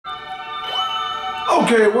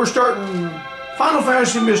Okay, we're starting Final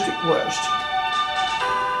Fantasy Mystic Quest.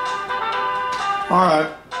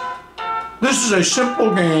 Alright. This is a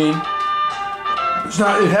simple game. It's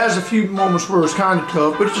not, it has a few moments where it's kind of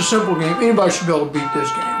tough, but it's a simple game. Anybody should be able to beat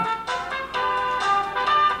this game.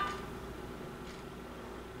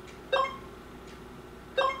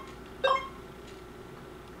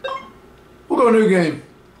 We'll go new game.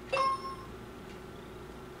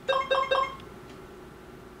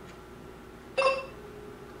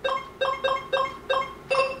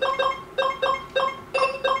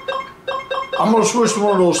 I'm going to switch to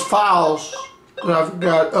one of those files that I've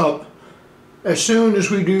got up as soon as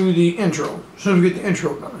we do the intro. As soon as we get the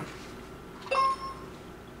intro done.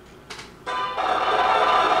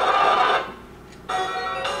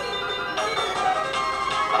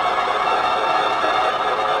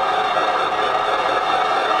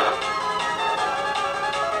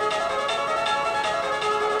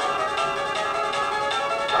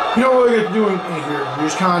 You don't really get to do anything here. You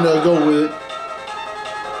just kind of go with it.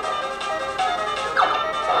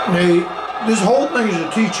 This whole thing is to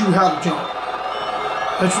teach you how to jump.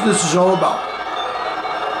 That's what this is all about.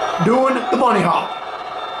 Doing the bunny hop.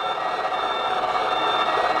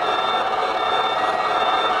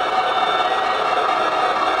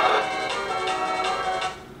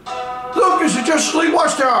 Look, it's the Justice League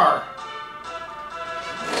Watchtower.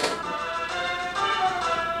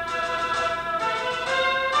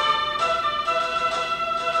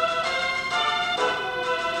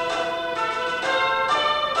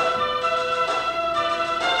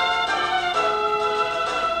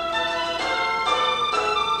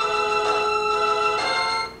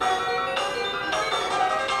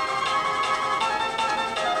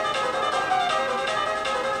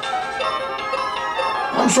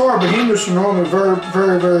 I'm sorry, behemoths are normally very,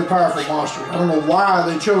 very, very powerful monsters. I don't know why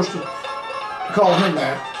they chose to call him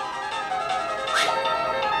that.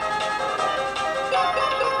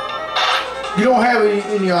 You don't have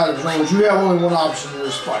any items, Rose. You have only one option in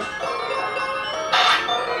this fight.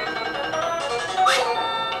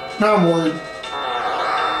 Now I'm worried.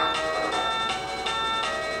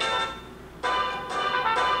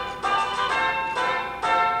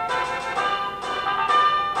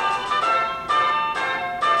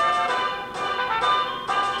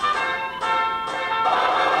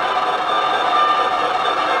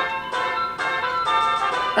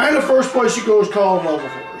 And the first place you go is called Level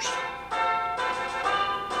Forest.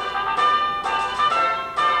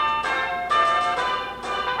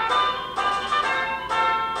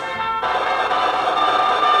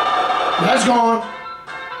 That's gone.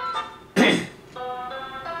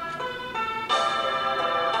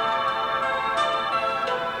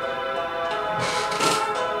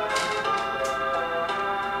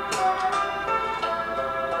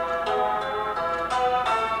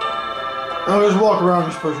 I'll just walk around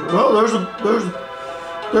this place. Well, there's a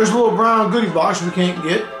little brown goodie box we can't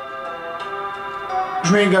get.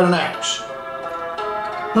 Because we ain't got an axe.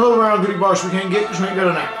 A little brown goodie box we can't get because we ain't got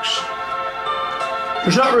an axe.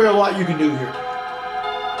 There's not really a lot you can do here.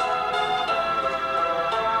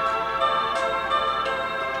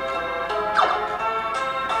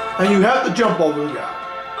 And you have to jump over the guy.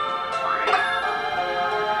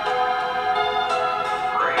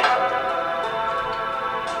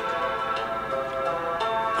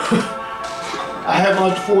 I have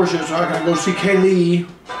my force yet, so I can go see Kaylee.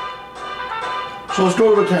 So let's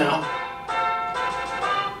go to the town.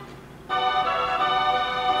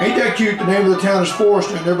 Ain't that cute? The name of the town is Forest,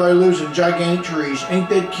 and everybody lives in gigantic trees. Ain't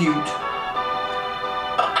that cute?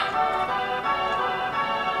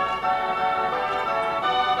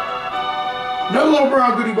 Another little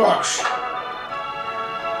brown goodie box.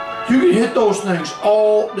 You can hit those things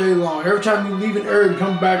all day long. Every time you leave an area and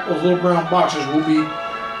come back, those little brown boxes will be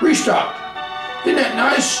restocked. Isn't that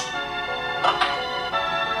nice?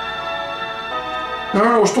 There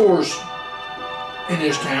are no stores in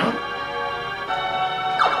this town,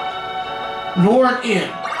 nor an inn.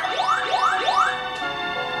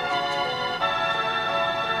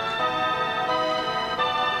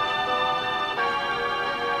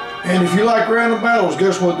 And if you like random battles,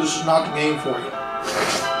 guess what? This is not the game for you.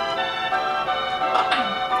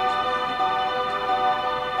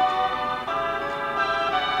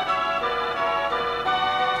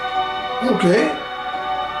 Okay.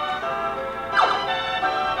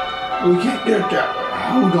 We can't get it that way.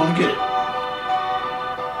 How are we gonna get it?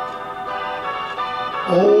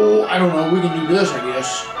 Oh, I don't know. We can do this, I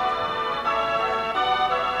guess.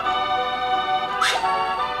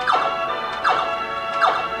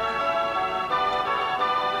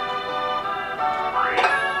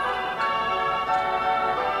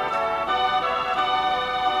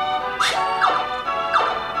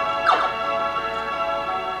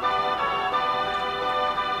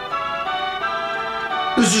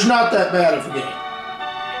 This is not that bad of a game.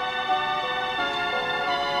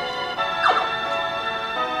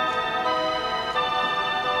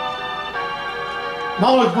 My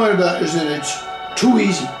only complaint about it is that it's too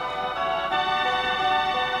easy.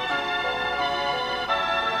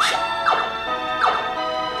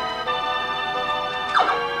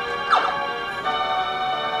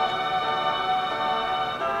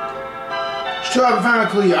 Still haven't found a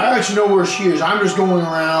clue. I actually know where she is. I'm just going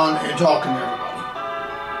around and talking to everybody.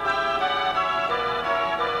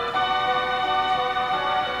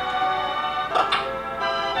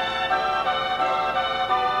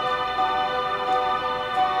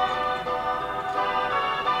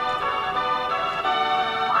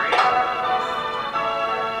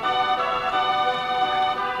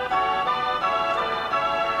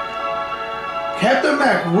 Captain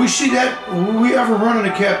Mac, will we see that? Will we ever run into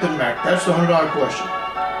Captain Mac? That's the $100 question.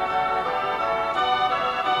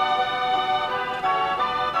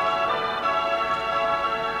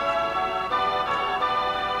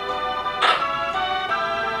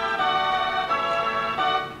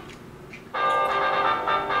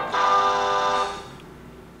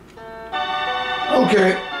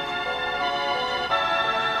 Okay.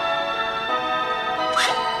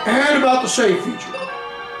 And about the save feature.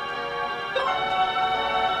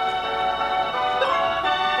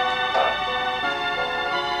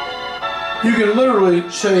 You can literally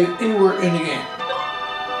save anywhere in the game.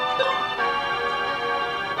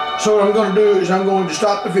 So what I'm going to do is I'm going to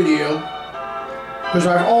stop the video because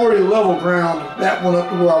I've already level ground that one up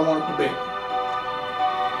to where I want it to be.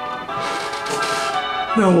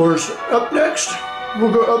 Now where's up next?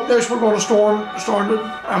 We're going to storm.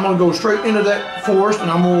 I'm going to go straight into that forest and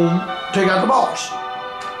I'm going to take out the boss.